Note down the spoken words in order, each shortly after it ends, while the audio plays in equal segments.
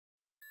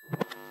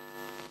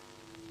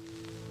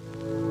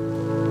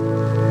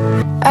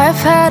I've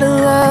had a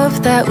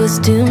love that was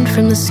doomed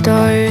from the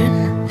start.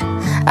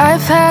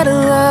 I've had a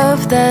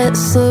love that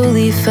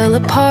slowly fell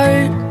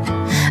apart.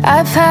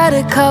 I've had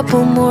a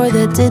couple more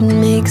that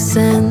didn't make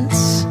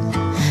sense,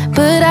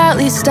 but at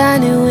least I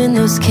knew when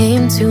those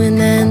came to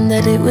an end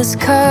that it was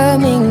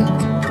coming,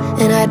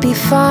 and I'd be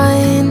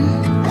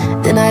fine.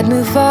 Then I'd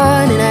move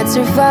on and I'd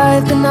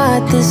survive, but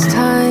not this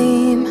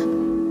time.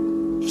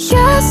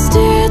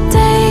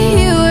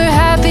 Yesterday you were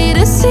happy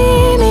to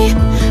see me,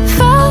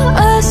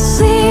 fell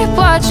asleep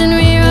watching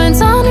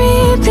reruns on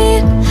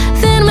repeat.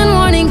 Then when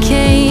morning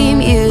came,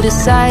 you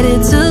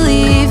decided to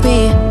leave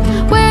me.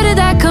 Where did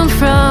that come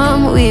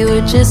from? We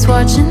were just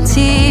watching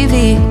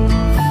TV.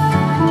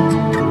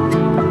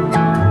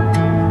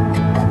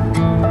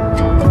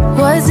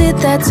 Was it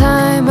that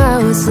time I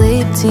was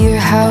late to your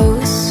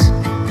house?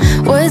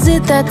 Was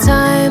it that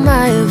time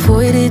I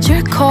avoided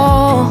your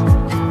call?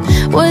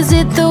 Was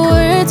it the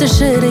words I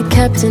should have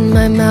kept in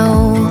my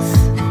mouth?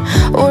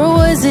 Or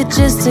was it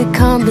just a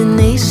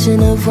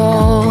combination of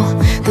all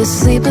the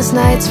sleepless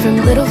nights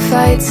from little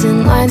fights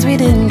and lines we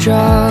didn't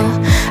draw?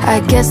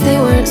 I guess they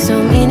weren't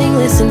so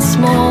meaningless and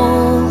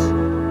small.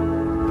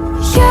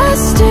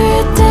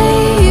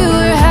 Yesterday you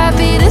were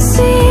happy to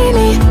see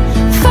me,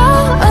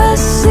 fell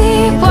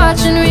asleep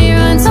watching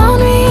reruns on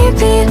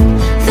repeat.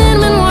 Then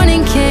when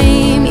morning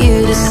came,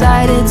 you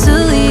decided to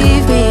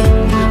leave me.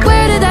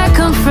 Where did that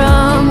come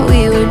from?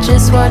 We were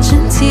just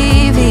watching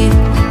TV.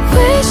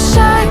 Wish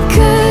I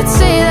could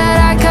say that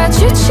I caught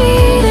you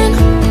cheating.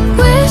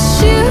 Wish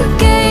you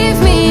gave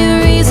me a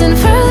reason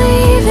for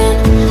leaving.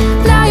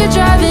 Now you're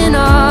driving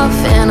off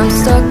and I'm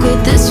stuck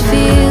with this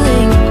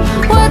feeling.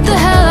 What the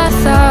hell, I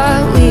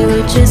thought we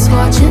were just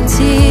watching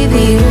TV.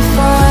 We were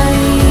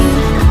fine,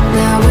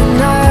 now we're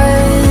not.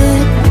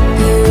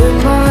 You were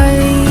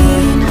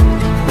mine,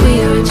 we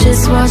were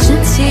just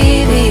watching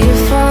TV.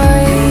 You're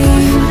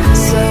fine,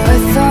 so I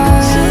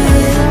thought,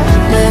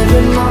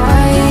 never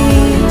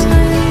mind,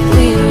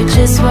 we were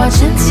just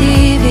watching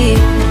TV.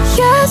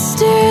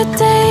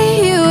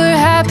 Yesterday you were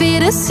happy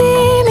to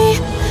see